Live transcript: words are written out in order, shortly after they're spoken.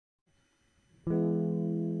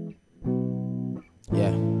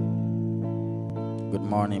Yeah. Good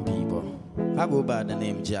morning, people. I go by the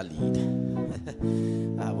name Jah Lead.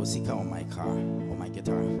 I have Osika on my car, on my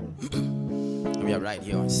guitar. We are right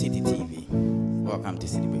here on Citi TV. Welcome to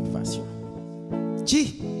Citi Breakfast Show.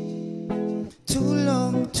 Gee, too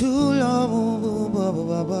long, too long,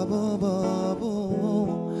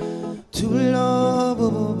 too long.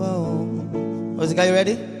 Osika, you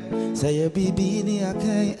ready? Say your baby ni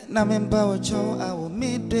akai na memba wacho awo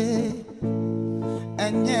midday.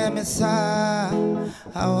 And yeah, me sa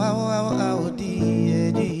how di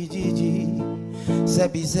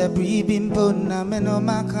Sebi bimbo na me no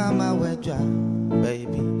makama wedra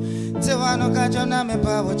baby. Te wano kajo na me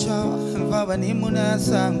pa wacho mfa ni muna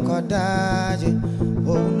sankodaje.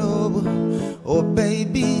 Oh no, oh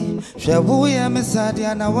baby, shawu ya me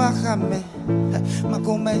sadia na wakame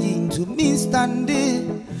makoma into me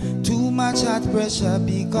standing. Too much heart pressure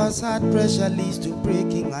because heart pressure leads to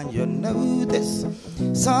breaking, and you know this.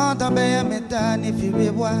 So don't be me down if you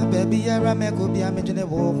will, baby. You're me go be a me to the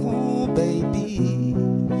walk, baby.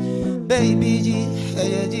 Baby G,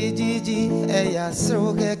 hey G, hey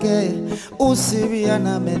Sre Keke, oh Syria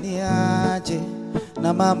na meniaje,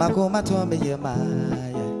 na mama koma to me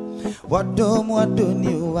yemaya. What do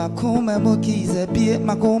you akuma mokize be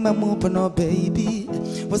makoma mupono baby.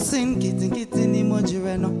 Was sing getting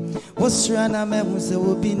emojireno. Was rana me who say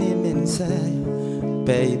will be named say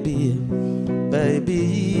baby,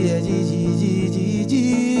 baby,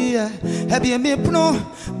 have you me pro?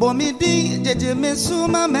 Bomi di, jeje me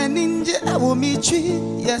suma meninje, I will meet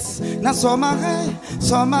you. Yes, na so my high,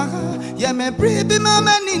 yeah, me baby,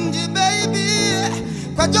 mama ninja, baby.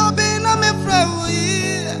 Kwajobi na me free.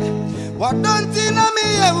 What don't you know me?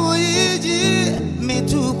 Me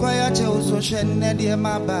too, quiet, so shenne dear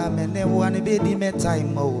my bam, and never want to be me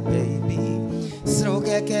time, oh baby. Sre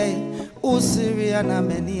Keke, oh Syria na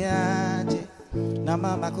meniaje, na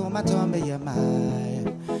mama kuma to me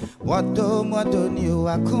yamaya. What don't you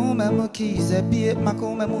akuma mukize be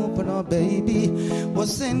makuma mupono baby.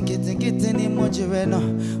 Was sing getting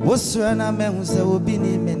emojireno, was rana me who say will be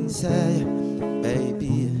named say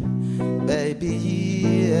baby. Baby,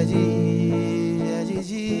 yeah, yeah.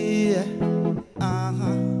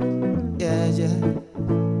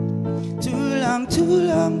 Too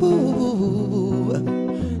long, boo,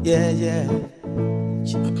 yeah.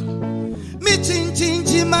 Me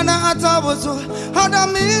chin, mana ataboso. How da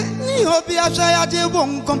me, ni hope ya shaya je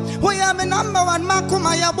won't come. Who ya me number one,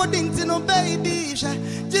 makuma ya boarding no baby.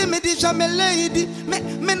 Jimmy Disha me lady,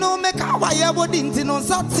 me no make a wire boarding no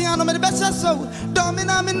Satiano me the best so.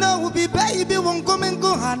 Domina me no be baby won't come and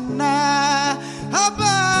go Hannah.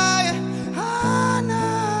 Habay,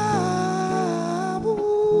 Hannah.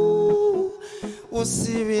 Oh,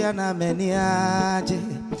 Syria na meniaje.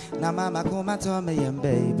 Na mama kuma to me yam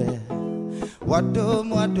baby. What do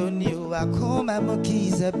you akuma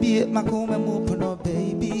mokize be makuma mupono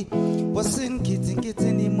baby. Was in getting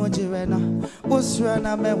emojirena. Was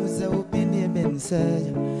rana me was a opinion and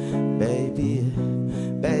say baby,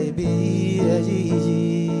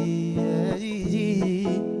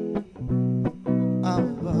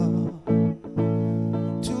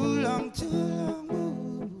 too long,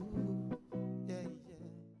 yeah.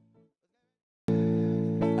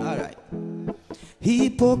 All right.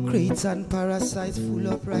 Hypocrites and parasites full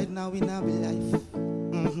up right now in our life.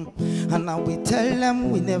 And now we tell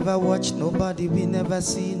them we never watch nobody, we never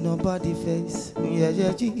see nobody face. Yeah.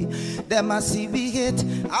 Them a see we hate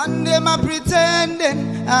and them a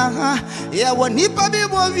pretending. Yeah, when you be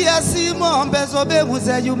what we are see more bezo be who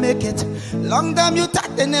say you make it. Long time you talk,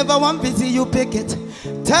 they never want pity you pick it.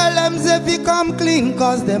 Tell them if you come clean,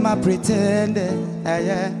 cause them a pretending.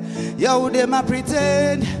 Yeah. Yo, them a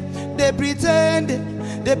pretend. They pretend.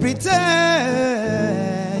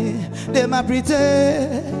 Them a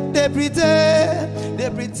pretend. They pretend.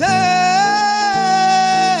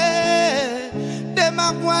 Them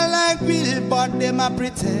a go like real, but them a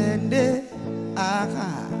pretend.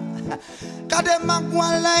 Cause them a go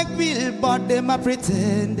like real, but them a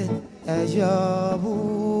pretend.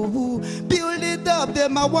 Build it up,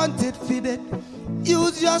 them a want it fitted.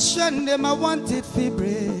 Use your strength, them a want it fi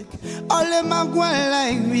break. All them a go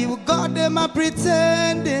like real, God them a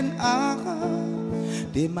pretending.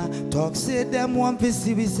 Them a talk say them want to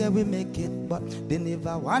see we say we make it, but they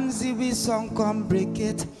never want see we song come break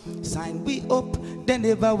it. Sign we up, they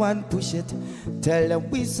never want push it. Tell them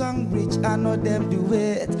we song rich, I know them do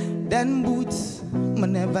it. Then boots, me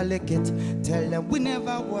never lick it. Tell them we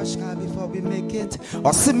never wash car before we make it.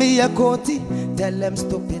 Or see me a coaty, tell them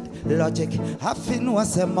stupid logic. Having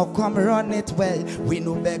was a more come run it well. We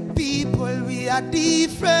know beg people, we are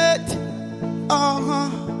different.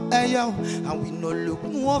 Hey yo, and we no look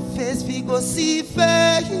more face, we go see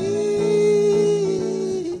face.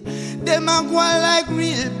 Them a go like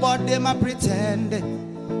real, but them a pretend.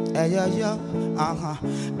 Hey yo yo,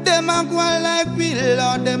 Them a go like real,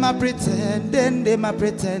 or them a pretending. Them a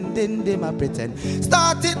pretending, them a pretend.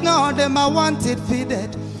 Start it now, them a want it for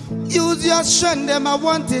dead. Use your strength, them a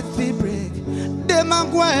want it for break. Them a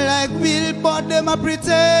go like real, but them a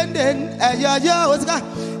pretending. Hey yo yo, Osika.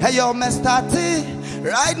 Hey yo, me start it.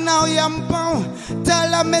 Right now, I'm bound. Tell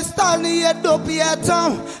them me start the dope here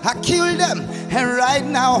town. I kill them. And right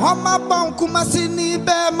now, I'm a bound. Kuma sini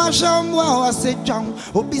be ma sham wa se jam.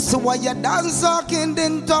 Obi so why you dance talking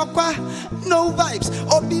then talk. No vibes.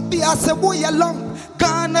 Obi be a se boy along.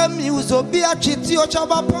 Ghana music. Obi a cheat yo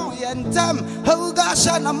chaba pon yen tem. Oh gosh,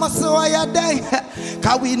 and I'm a so why you die.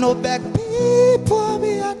 Cause we know back people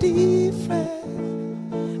be a different.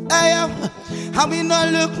 Hey, and we no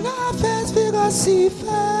look no face, we go see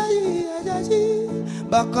fire.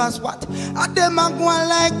 Because what? Them a go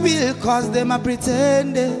like real, cause them a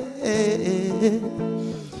pretending.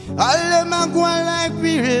 All them a go like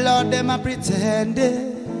real, or them a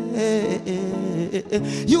pretending.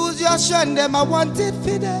 Use your strength, them a want it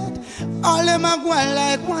for that. All them a go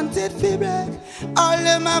like want it for break. All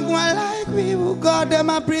them a go like real, cause them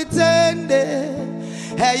a pretending.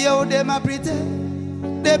 Hey yo, them a pretend.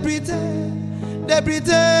 They pretend, they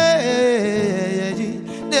pretend,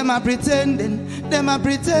 them a pretending, them a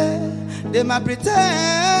pretend, them a pretend,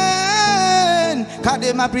 cause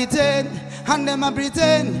them a pretend, and them a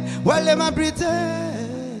pretend, well them a pretend.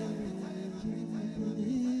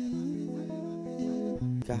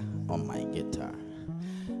 On my guitar,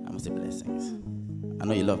 I must say blessings. I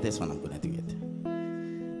know you love this one, I'm gonna do it.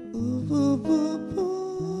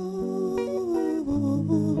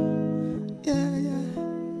 Yeah, yeah.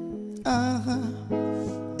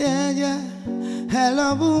 Yeah, yeah.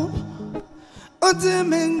 Hello, boo.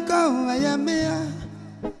 Otiminko, I am here.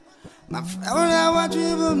 My friend, I watch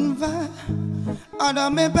you on fire. Other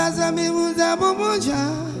me pass me with a boo.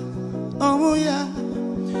 Oh, yeah.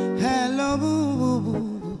 Hello,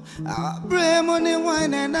 boo. I pray money,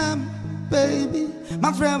 wine, and I'm baby.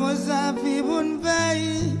 My friend was a feeble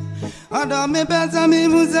fire. Other me pass me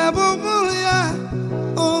with a boo.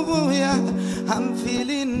 Oh, yeah. I'm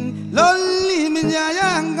feeling lonely, me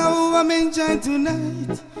young, I'm enjoying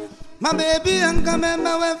tonight. My baby, I'm coming,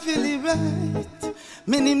 I'm feeling right.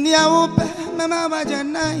 Me name ni awope, mama waja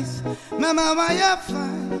nice, mama waya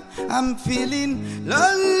fine. I'm feeling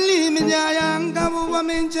lonely, me young, I'm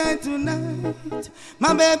enjoying tonight.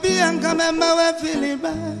 My baby, I'm coming, I'm feeling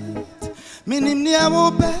right. Me name ni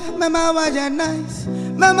awope, mama waja nice,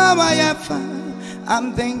 mama waya fine.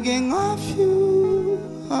 I'm thinking of you,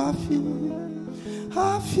 of you.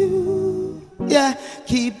 Of you, yeah,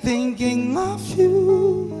 keep thinking of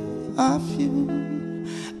you, of you,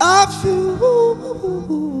 of you,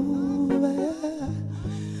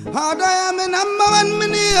 yeah. How do I am in number 1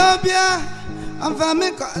 minute, yeah? I'm from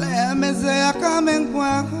me, call me, say I come and go.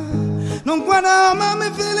 No, what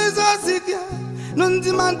I'm feeling so sick, yeah. No,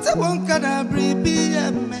 the man won't get a breathe,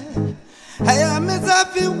 yeah, man. I am as I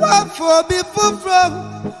feel what for before from.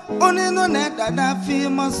 Only no net that I feel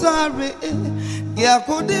more sorry. Yeah,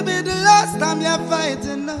 could it be the last time you're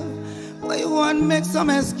fighting now? But you want to make some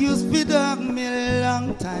excuse for dog me a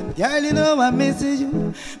long time. Girl, you know I miss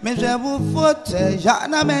you. Me travel for treasure,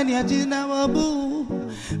 na many a gina boo.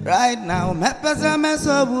 Right now, me pass a mess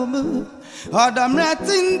of boo. Or I'm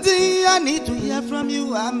writing tea, I need to hear from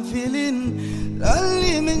you. I'm feeling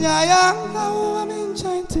lonely, me young, now I'm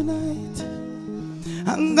enjoying tonight.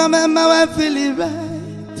 I'm gonna make my feeling right.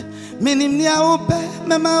 Me name ni awope,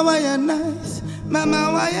 mama why you nice, mama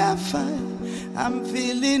why you fine. I'm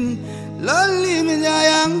feeling lonely, me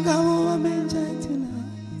young, now I'm enjoying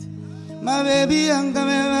tonight. My baby, I'm gonna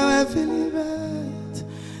make my feeling right.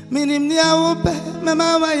 Me name ni awope,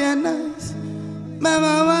 mama why you nice,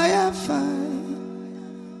 mama why you fine.